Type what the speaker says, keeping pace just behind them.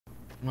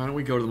Why don't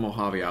we go to the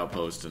Mojave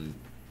Outpost and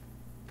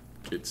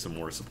get some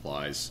more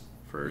supplies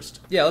first?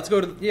 Yeah, let's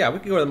go to... Yeah, we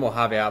can go to the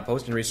Mojave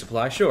Outpost and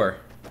resupply, sure.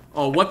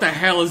 Oh, what the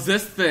hell is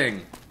this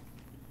thing?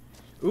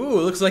 Ooh,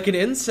 it looks like an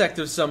insect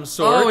of some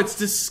sort. Oh, it's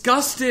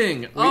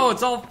disgusting!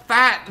 It's all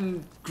fat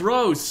and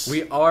gross.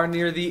 We are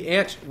near the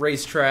ant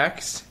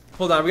racetracks.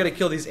 Hold on, we gotta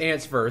kill these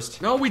ants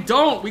first. No, we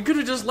don't! We could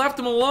have just left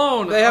them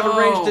alone! They have a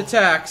ranged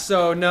attack,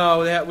 so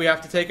no, we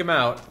have to take them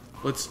out.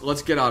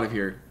 Let's get out of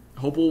here.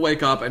 Hope will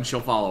wake up and she'll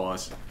follow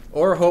us.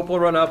 Or Hope will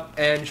run up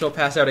and she'll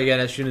pass out again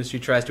as soon as she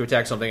tries to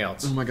attack something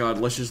else. Oh my god,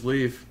 let's just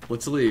leave.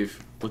 Let's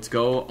leave. Let's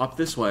go up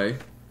this way.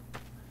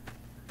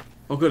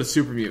 I'll go to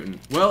Super Mutant.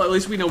 Well, at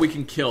least we know we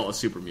can kill a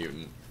Super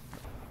Mutant.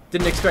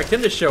 Didn't expect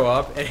him to show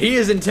up, and he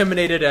is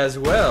intimidated as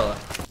well.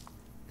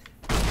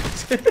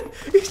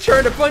 He's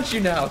trying to punch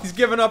you now. He's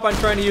given up on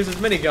trying to use his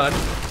minigun.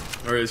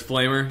 Or his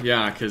flamer?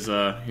 Yeah, because,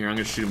 here, I'm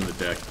gonna shoot him in the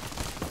dick.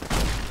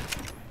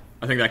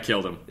 I think that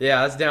killed him.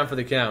 Yeah, that's down for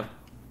the count.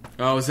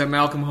 Oh, is that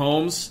Malcolm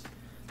Holmes?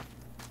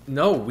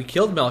 No, we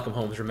killed Malcolm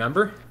Holmes,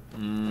 remember?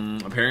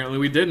 Apparently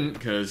we didn't,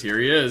 because here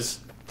he is.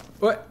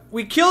 What?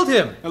 We killed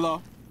him!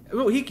 Hello?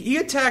 He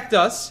attacked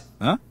us.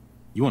 Huh?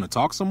 You want to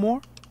talk some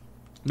more?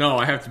 No,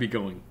 I have to be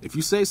going. If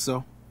you say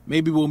so,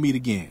 maybe we'll meet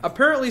again.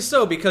 Apparently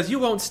so, because you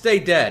won't stay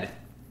dead.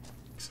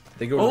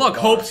 Oh look,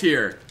 Hope's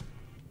here.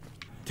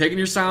 Taking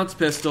your silenced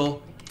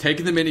pistol,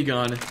 taking the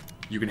minigun.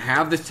 You can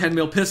have this 10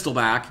 mil pistol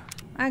back.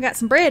 I got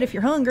some bread if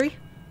you're hungry.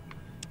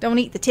 Don't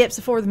eat the tips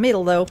before the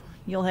middle, though.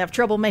 You'll have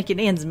trouble making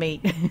ends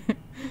meet.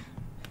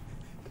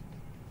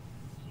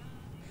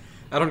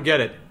 I don't get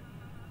it.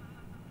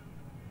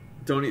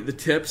 Don't eat the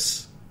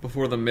tips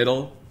before the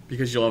middle,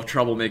 because you'll have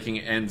trouble making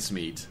ends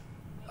meet.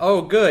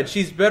 Oh, good.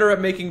 She's better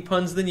at making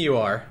puns than you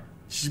are.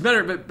 She's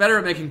better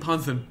at making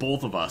puns than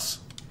both of us.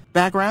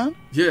 Background?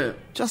 Yeah.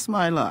 Just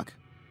my luck.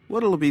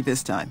 What'll it be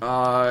this time?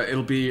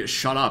 It'll be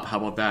shut up. How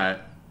about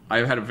that?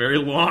 I've had a very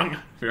long,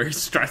 very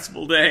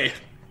stressful day.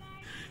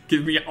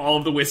 Give me all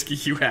of the whiskey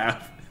you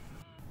have.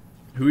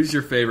 Who's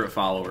your favorite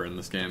follower in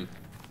this game?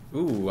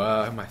 Ooh,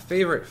 my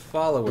favorite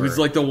follower. Who's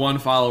like the one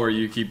follower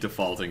you keep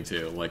defaulting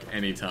to, like,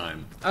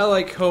 anytime? I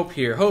like Hope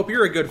here. Hope,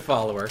 you're a good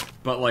follower.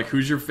 But, like,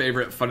 who's your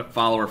favorite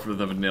follower for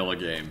the vanilla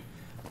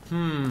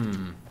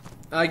game?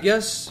 I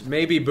guess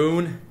maybe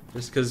Boone,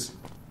 just because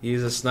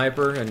he's a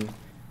sniper, and...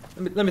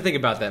 Let me think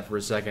about that for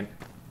a second.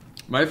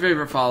 My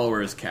favorite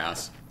follower is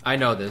Cass. I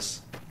know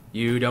this.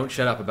 You don't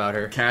shut up about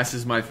her. Cass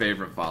is my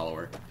favorite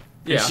follower.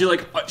 Yeah.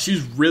 And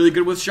she's really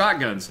good with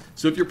shotguns.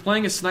 So if you're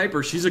playing a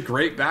sniper, she's a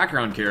great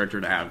background character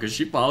to have, because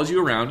she follows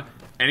you around.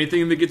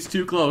 Anything that gets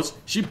too close,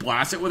 she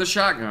blasts it with a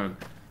shotgun.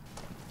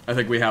 I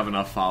think we have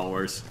enough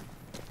followers.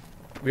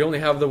 We only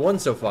have the one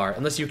so far,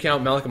 unless you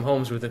count Malcolm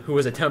Holmes, who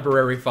is a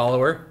temporary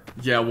follower.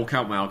 Yeah, we'll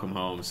count Malcolm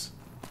Holmes.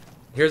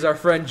 Here's our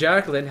friend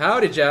Jacqueline.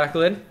 Howdy,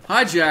 Jacqueline.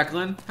 Hi,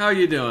 Jacqueline. How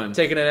you doing?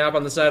 Taking a nap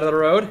on the side of the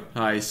road?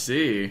 I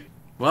see.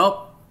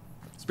 Well,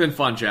 it's been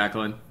fun,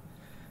 Jacqueline.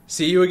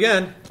 See you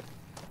again.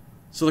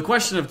 So the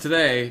question of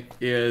today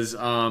is,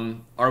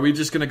 are we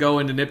just going to go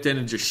into Nipton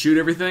and just shoot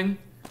everything?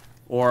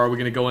 Or are we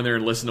going to go in there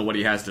and listen to what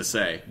he has to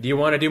say? Do you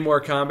want to do more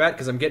combat?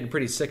 Because I'm getting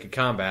pretty sick of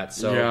combat,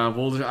 so... Yeah,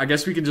 well, I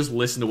guess we can just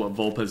listen to what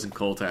Vulpes and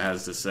Colta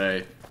has to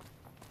say.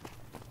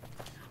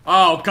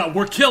 Oh, God,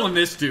 we're killing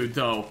this dude,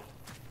 though.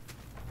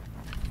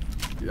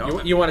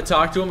 You want to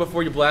talk to him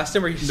before you blast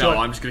him, or you just No,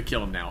 I'm just going to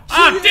kill him now.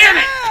 Ah, damn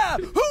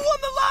it! Who won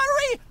the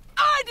lottery?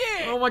 I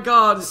did! Oh, my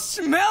God.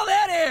 Smell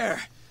that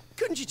air!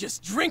 Couldn't you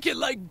just drink it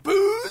like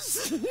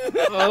booze?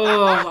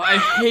 Oh, I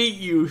hate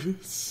you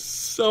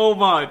so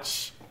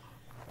much.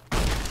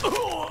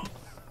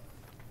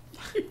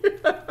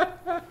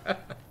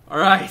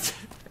 Alright.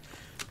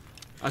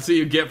 That's what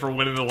you get for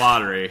winning the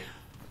lottery.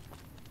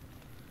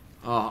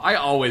 Oh, I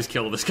always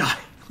kill this guy.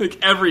 Like,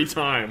 every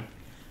time.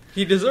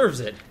 He deserves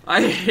it.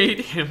 I hate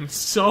him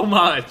so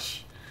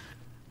much.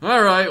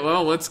 Alright,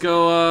 well, let's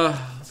go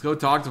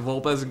talk to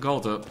Vulpes and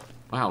Colta.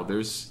 Wow,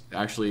 there's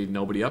actually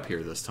nobody up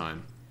here this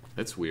time.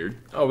 That's weird.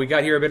 Oh, we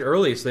got here a bit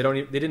early, so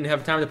they didn't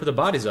have time to put the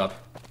bodies up.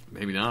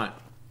 Maybe not.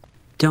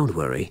 Don't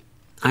worry.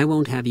 I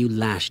won't have you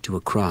lashed to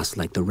a cross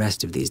like the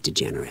rest of these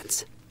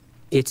degenerates.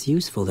 It's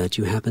useful that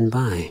you happen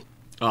by.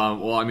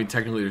 Well, I mean,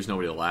 technically there's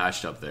nobody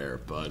lashed up there,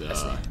 but,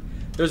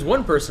 There's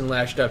one person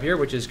lashed up here,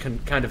 which is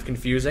kind of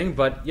confusing,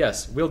 but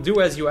yes, we'll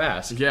do as you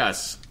ask.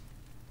 Yes.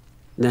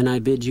 Then I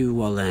bid you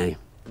Wale.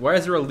 Why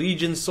is there a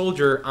Legion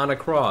soldier on a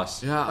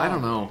cross? Yeah, I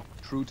don't know.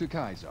 True to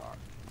Kaiser.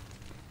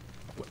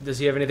 Does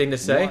he have anything to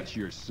say? Watch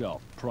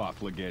yourself,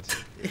 profligate.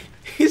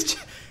 He's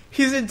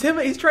trying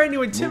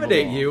to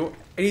intimidate you,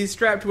 and he's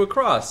strapped to a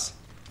cross.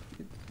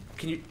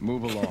 Can you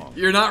move along?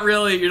 You're not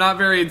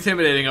very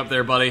intimidating up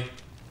there, buddy.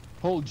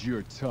 Hold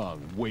your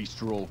tongue,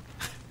 wastrel.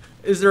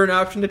 Is there an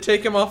option to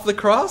take him off the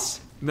cross?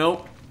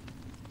 Nope.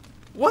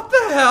 What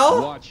the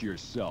hell? Watch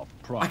yourself,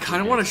 I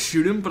kind of want to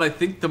shoot him, but I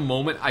think the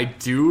moment I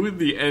do,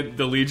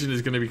 the Legion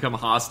is going to become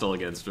hostile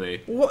against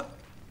me. What?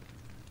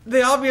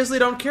 They obviously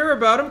don't care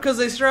about him because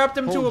they strapped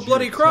him to a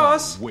bloody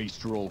cross.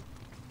 Wastrel.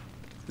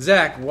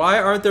 Zach, why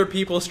aren't there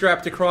people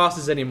strapped to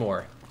crosses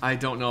anymore? I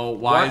don't know.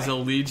 Why is a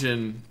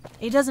Legion...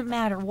 It doesn't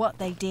matter what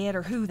they did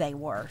or who they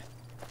were.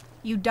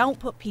 You don't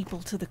put people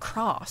to the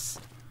cross.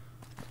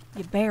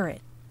 You bear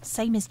it,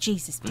 same as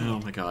Jesus did. Oh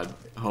my god.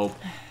 Hope.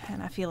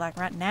 And I feel like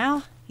right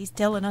now, he's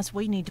telling us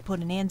we need to put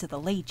an end to the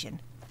Legion.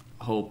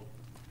 Hope.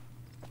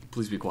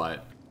 Please be quiet.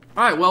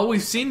 Alright, well,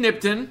 we've seen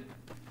Nipton.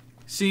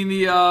 Seen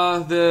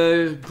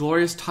the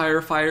glorious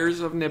tire fires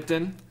of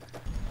Nipton.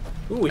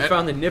 Ooh, we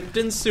found the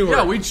Nipton sewer.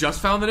 Yeah, we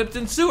just found the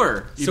Nipton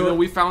sewer. Even though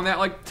we found that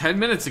like 10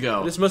 minutes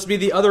ago. This must be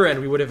the other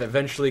end we would have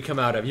eventually come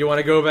out of. You want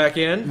to go back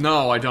in?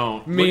 No, I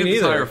don't. Me Look neither.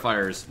 at the tire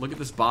fires. Look at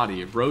this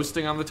body.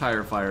 Roasting on the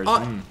tire fires.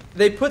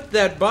 They put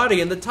that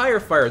body in the tire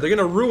fire. They're going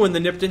to ruin the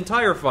Nipton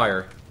tire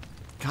fire.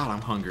 God,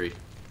 I'm hungry.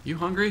 You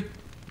hungry?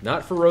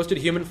 Not for roasted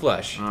human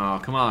flesh. Oh,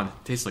 come on.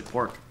 Tastes like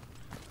pork.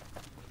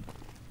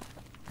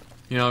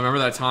 You know, remember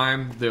that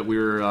time that we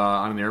were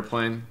on an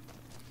airplane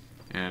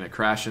and it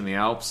crashed in the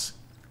Alps?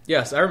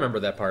 Yes, I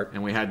remember that part.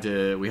 And we had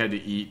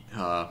to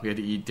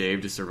eat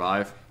Dave to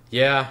survive.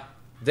 Yeah,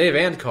 Dave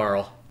and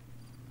Carl.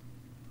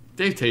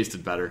 Dave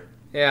tasted better.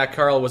 Yeah,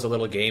 Carl was a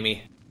little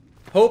gamey.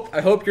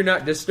 I hope you're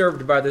not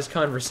disturbed by this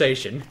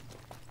conversation.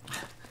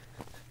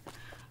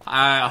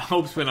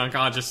 Hope's been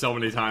unconscious so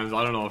many times,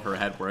 I don't know if her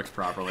head works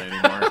properly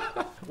anymore.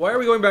 Why are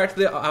we going back to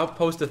the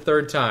outpost a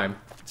third time?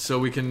 So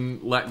we can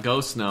let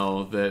Ghost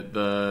know that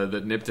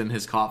that Nipton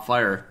has caught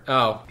fire.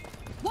 Oh.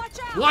 Watch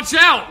out! Watch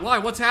out! Why?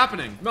 What's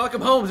happening?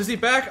 Malcolm Holmes, is he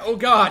back? Oh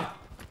god!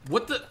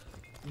 What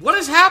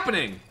is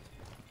happening?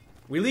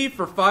 We leave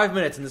for 5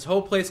 minutes and this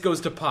whole place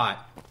goes to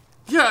pot.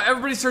 Yeah,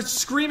 everybody starts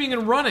screaming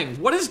and running.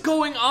 What is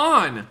going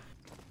on?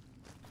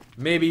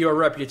 Maybe your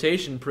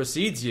reputation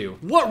precedes you.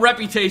 What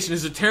reputation?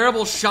 Is a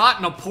terrible shot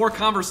and a poor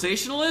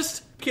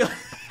conversationalist?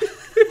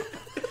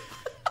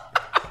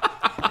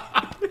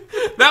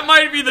 That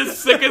might be the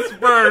sickest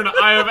burn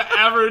I have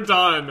ever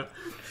done.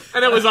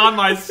 And it was on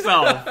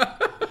myself.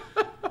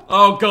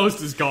 Oh,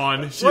 Ghost is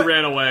gone. She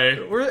ran away.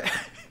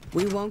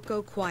 We won't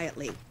go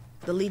quietly.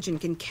 The Legion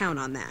can count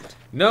on that.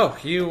 No,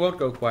 you won't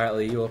go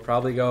quietly. You will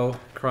probably go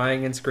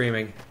crying and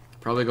screaming.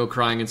 Probably go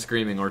crying and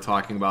screaming or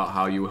talking about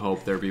how you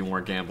hope there be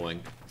more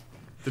gambling.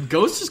 Did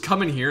Ghost just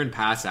come in here and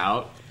pass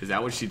out? Is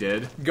that what she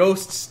did?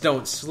 Ghosts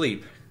don't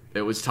sleep.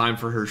 It was time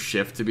for her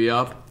shift to be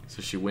up,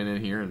 so she went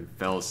in here and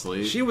fell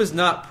asleep. She was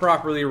not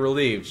properly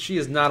relieved. She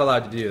is not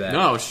allowed to do that.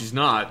 No, she's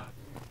not.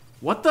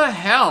 What the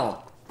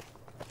hell?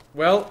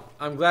 Well,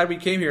 I'm glad we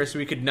came here so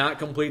we could not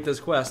complete this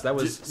quest. That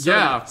was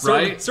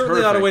right?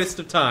 Certainly not a waste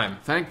of time.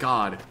 Thank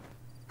God.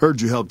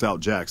 Heard you helped out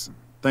Jackson.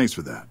 Thanks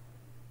for that.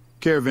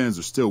 Caravans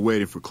are still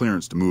waiting for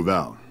clearance to move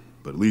out,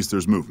 but at least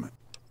there's movement.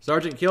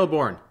 Sergeant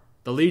Kilborn,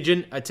 the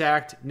Legion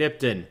attacked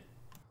Nipton.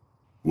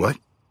 What?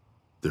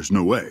 There's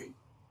no way.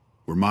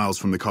 We're miles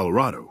from the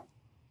Colorado.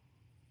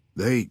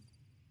 They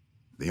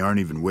aren't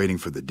even waiting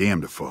for the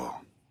dam to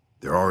fall.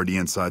 They're already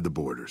inside the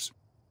borders.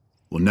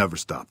 We'll never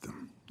stop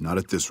them. Not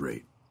at this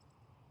rate.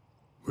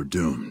 We're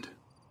doomed.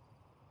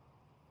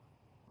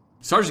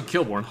 Sergeant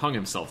Kilborn hung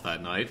himself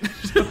that night.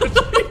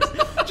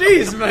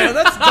 Jeez, man,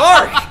 that's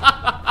dark!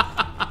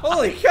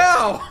 Holy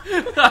cow!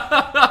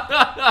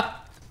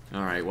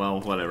 Alright,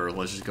 well, whatever.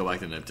 Let's just go back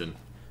to Nipton.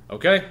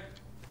 Okay.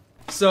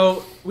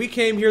 So, we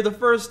came here the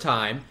first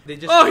time. They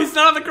just... Oh, he's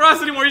not on the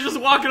cross anymore. He's just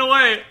walking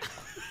away.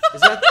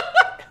 Is that...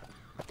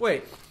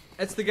 Wait,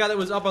 that's the guy that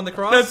was up on the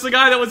cross? That's the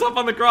guy that was up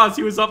on the cross.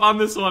 He was up on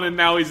this one, and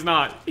now he's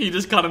not. He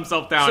just cut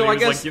himself down. So he I was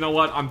guess... like, you know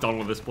what? I'm done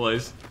with this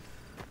place.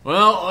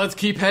 Well, let's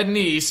keep heading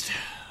east.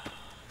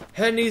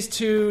 Heading east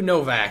to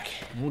Novak.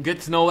 We'll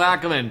get to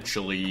Novak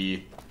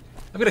eventually.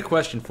 I've got a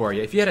question for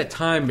you. If you had a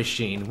time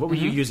machine, what would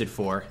you use it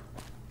for?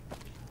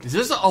 Is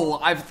this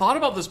I've thought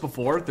about this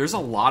before. There's a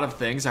lot of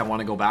things I want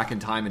to go back in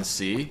time and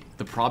see.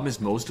 The problem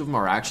is most of them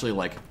are actually,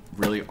 like,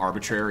 really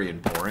arbitrary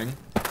and boring.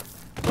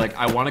 Like,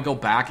 I want to go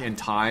back in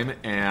time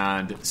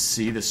and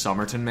see the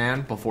Somerton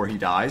Man before he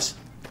dies.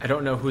 I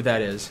don't know who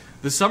that is.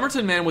 The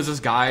Somerton Man was this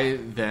guy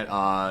that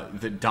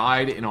that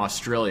died in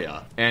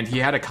Australia, and he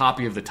had a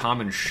copy of the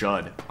Tom and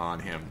Shud on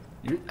him.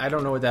 I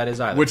don't know what that is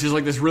either. Which is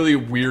like this really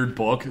weird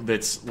book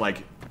that's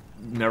like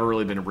never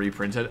really been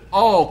reprinted.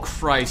 Oh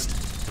Christ!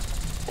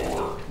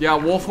 Yeah,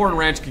 Wolfhorn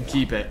Ranch can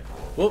keep it.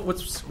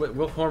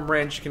 Wolfhorn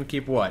Ranch can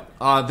keep what?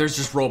 There's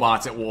just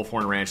robots at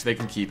Wolfhorn Ranch. They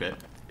can keep it.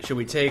 Should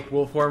we take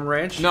Wolfhorn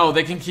Ranch? No,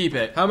 they can keep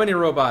it. How many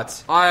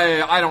robots?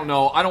 I don't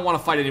know. I don't want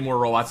to fight any more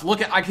robots.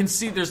 Look, I can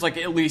see there's like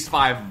at least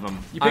 5 of them.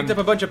 You picked up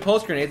a bunch of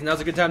pulse grenades, and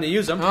now's a good time to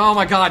use them. Oh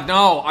my God,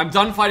 no! I'm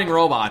done fighting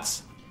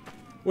robots.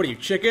 What are you,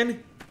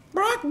 chicken?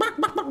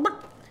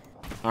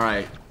 All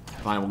right,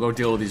 fine. We'll go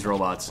deal with these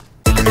robots.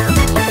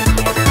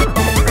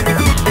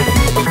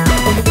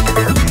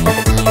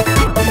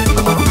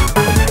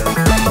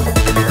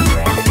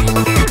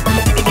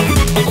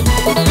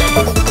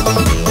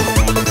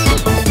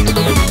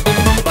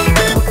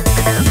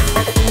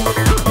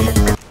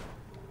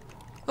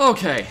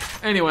 Okay,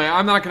 anyway,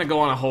 I'm not going to go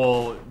on a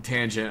whole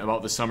tangent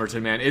about the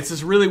Somerton Man. It's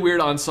this really weird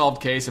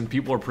unsolved case, and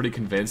people are pretty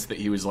convinced that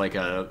he was like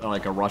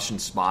a Russian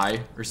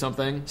spy or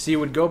something. So you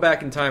would go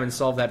back in time and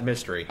solve that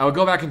mystery. I would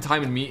go back in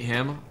time and meet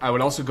him. I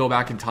would also go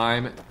back in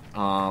time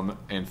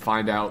and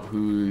find out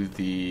who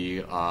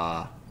the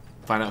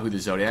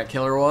Zodiac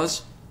Killer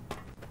was.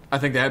 I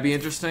think that'd be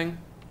interesting.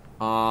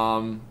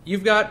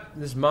 You've got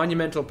this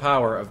monumental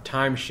power of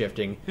time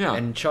shifting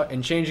and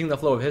changing the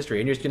flow of history,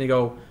 and you're just going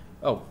to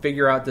go,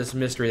 figure out this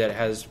mystery that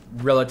has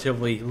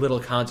relatively little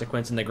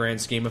consequence in the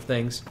grand scheme of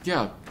things.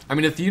 Yeah. I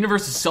mean, if the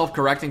universe is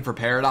self-correcting for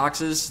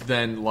paradoxes,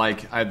 then,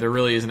 there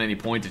really isn't any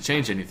point to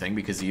change anything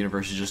because the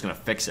universe is just going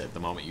to fix it the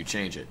moment you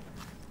change it.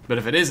 But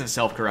if it isn't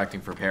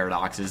self-correcting for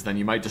paradoxes, then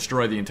you might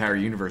destroy the entire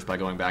universe by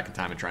going back in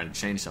time and trying to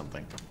change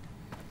something.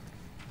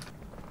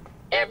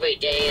 Every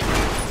day.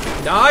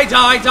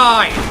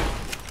 Die!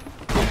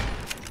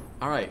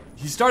 Alright,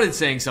 he started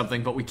saying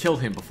something, but we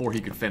killed him before he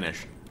could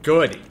finish.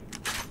 Good.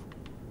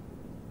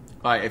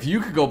 Alright, if you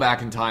could go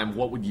back in time,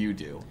 what would you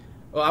do?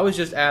 Well, I was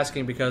just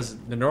asking because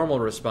the normal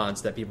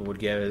response that people would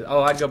give is,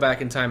 I'd go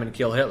back in time and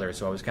kill Hitler,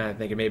 so I was kind of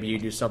thinking maybe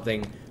you'd do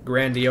something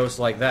grandiose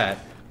like that.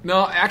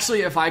 No,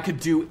 actually, if I could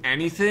do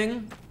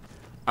anything,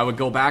 I would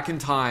go back in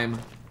time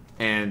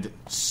and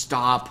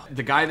stop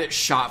the guy that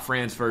shot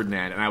Franz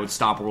Ferdinand, and I would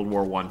stop World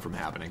War I from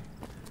happening.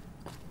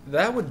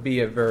 That would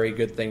be a very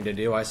good thing to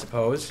do, I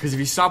suppose. Because if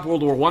you stop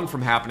World War I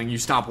from happening, you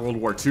stop World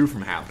War II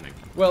from happening.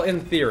 Well, in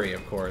theory,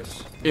 of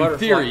course. In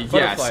theory,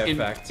 yes.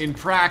 Effect. In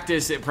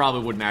practice, it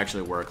probably wouldn't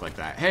actually work like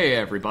that. Hey,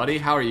 everybody,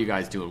 how are you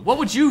guys doing? What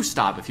would you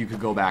stop if you could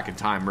go back in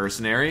time,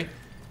 mercenary?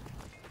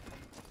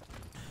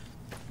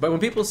 But when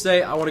people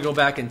say, I want to go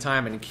back in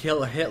time and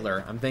kill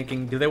Hitler, I'm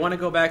thinking, do they want to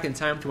go back in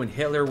time to when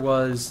Hitler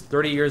was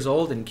 30 years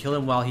old and kill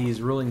him while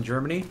he's ruling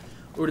Germany?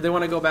 Or do they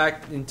want to go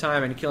back in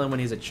time and kill him when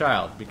he's a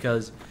child?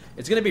 Because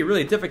it's going to be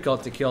really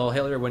difficult to kill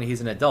Hitler when he's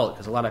an adult,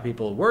 because a lot of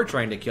people were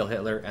trying to kill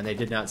Hitler and they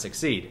did not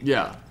succeed.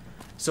 Yeah.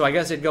 So I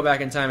guess they'd go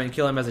back in time and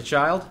kill him as a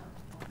child?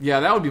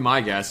 Yeah, that would be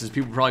my guess, is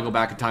people probably go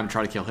back in time and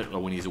try to kill Hitler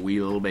when he's a wee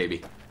little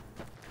baby.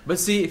 But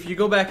see, if you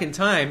go back in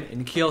time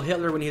and kill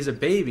Hitler when he's a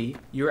baby,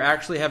 you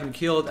actually haven't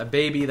killed a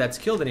baby that's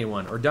killed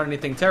anyone or done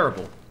anything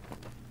terrible.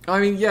 I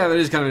mean, yeah, that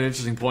is kind of an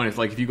interesting point.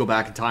 If you go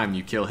back in time and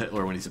you kill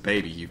Hitler when he's a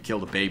baby, you've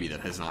killed a baby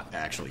that has not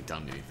actually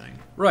done anything.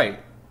 Right.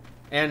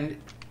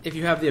 And if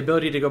you have the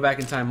ability to go back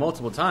in time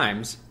multiple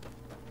times,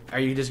 are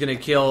you just going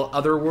to kill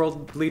other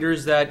world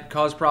leaders that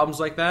cause problems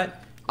like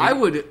that? I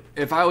would,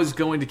 if I was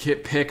going to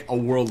pick a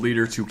world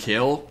leader to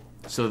kill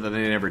so that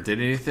they never did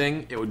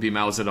anything, it would be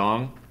Mao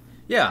Zedong.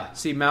 Yeah,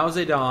 see, Mao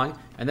Zedong,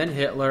 and then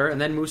Hitler,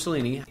 and then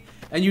Mussolini,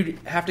 and you'd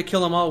have to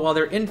kill them all while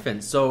they're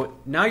infants. So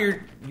now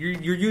you're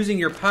using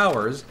your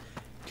powers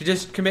to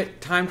just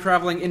commit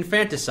time-traveling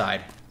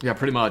infanticide. Yeah,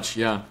 pretty much,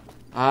 yeah.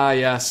 Ah,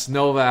 yes,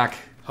 Novak.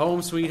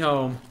 Home sweet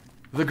home.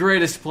 The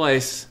greatest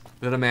place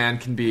that a man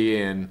can be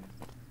in.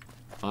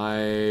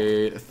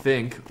 I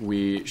think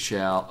we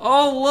shall...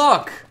 Oh,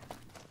 look!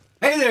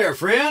 Hey there,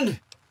 friend!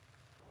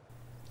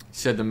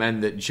 Said the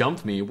men that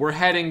jumped me were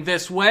heading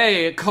this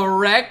way,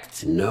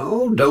 correct?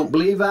 No, don't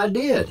believe I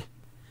did.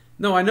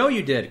 No, I know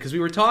you did, because we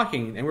were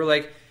talking, and we're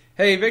like,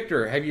 hey,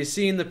 Victor, have you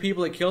seen the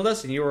people that killed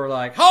us? And you were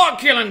like, hog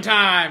killing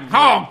time!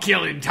 Hog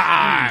killing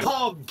time!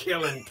 Hog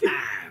killing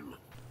time!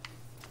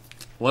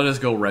 Let us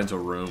go rent a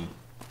room.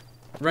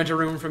 Rent a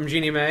room from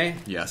Jeannie Mae?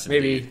 Yes,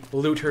 Maybe indeed.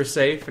 loot her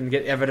safe and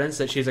get evidence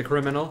that she's a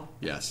criminal?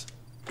 Yes.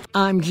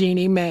 I'm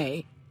Jeannie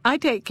Mae. I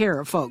take care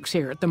of folks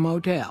here at the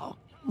motel.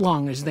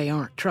 Long as they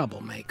aren't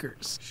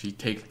troublemakers. She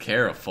takes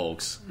care of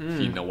folks, if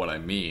you know what I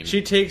mean.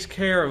 She takes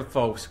care of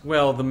folks.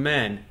 Well, the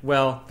men.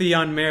 Well, the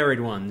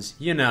unmarried ones.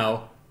 You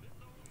know.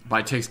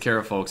 By takes care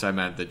of folks, I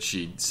meant that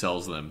she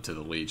sells them to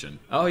the Legion.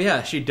 Oh,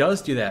 yeah, she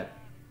does do that.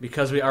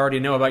 Because we already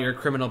know about your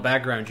criminal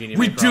background, Jeannie Mae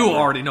We Crawford. do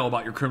already know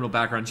about your criminal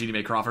background, Jeannie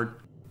Mae Crawford.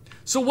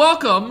 So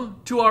welcome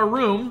to our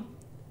room.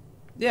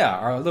 Yeah,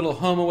 our little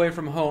home away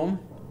from home.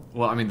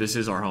 Well, I mean, this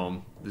is our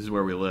home. This is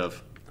where we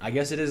live. I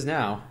guess it is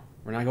now.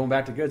 We're not going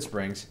back to Good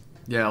Springs.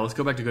 Yeah, let's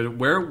go back to Good...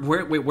 Where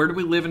do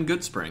we live in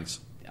Good Springs?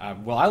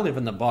 Well, I live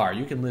in the bar.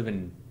 You can live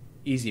in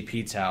Easy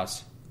Pete's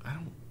house.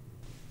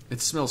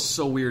 It smells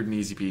so weird in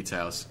Easy Pete's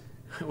house.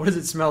 What does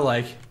it smell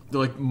like?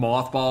 They're like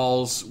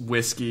mothballs,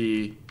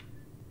 whiskey.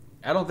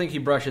 I don't think he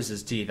brushes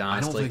his teeth,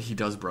 honestly. I don't think he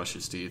does brush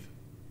his teeth.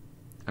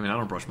 I mean, I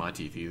don't brush my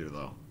teeth either,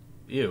 though.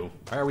 Ew.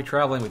 Why are we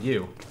traveling with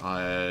you?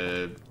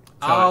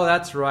 Oh,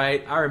 that's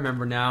right. I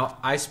remember now.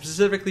 I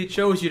specifically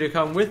chose you to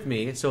come with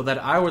me so that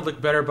I would look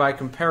better by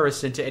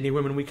comparison to any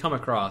women we come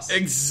across.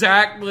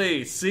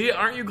 Exactly. See,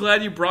 aren't you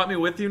glad you brought me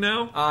with you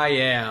now? I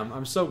am.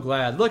 I'm so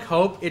glad. Look,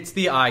 Hope, it's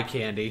the eye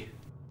candy.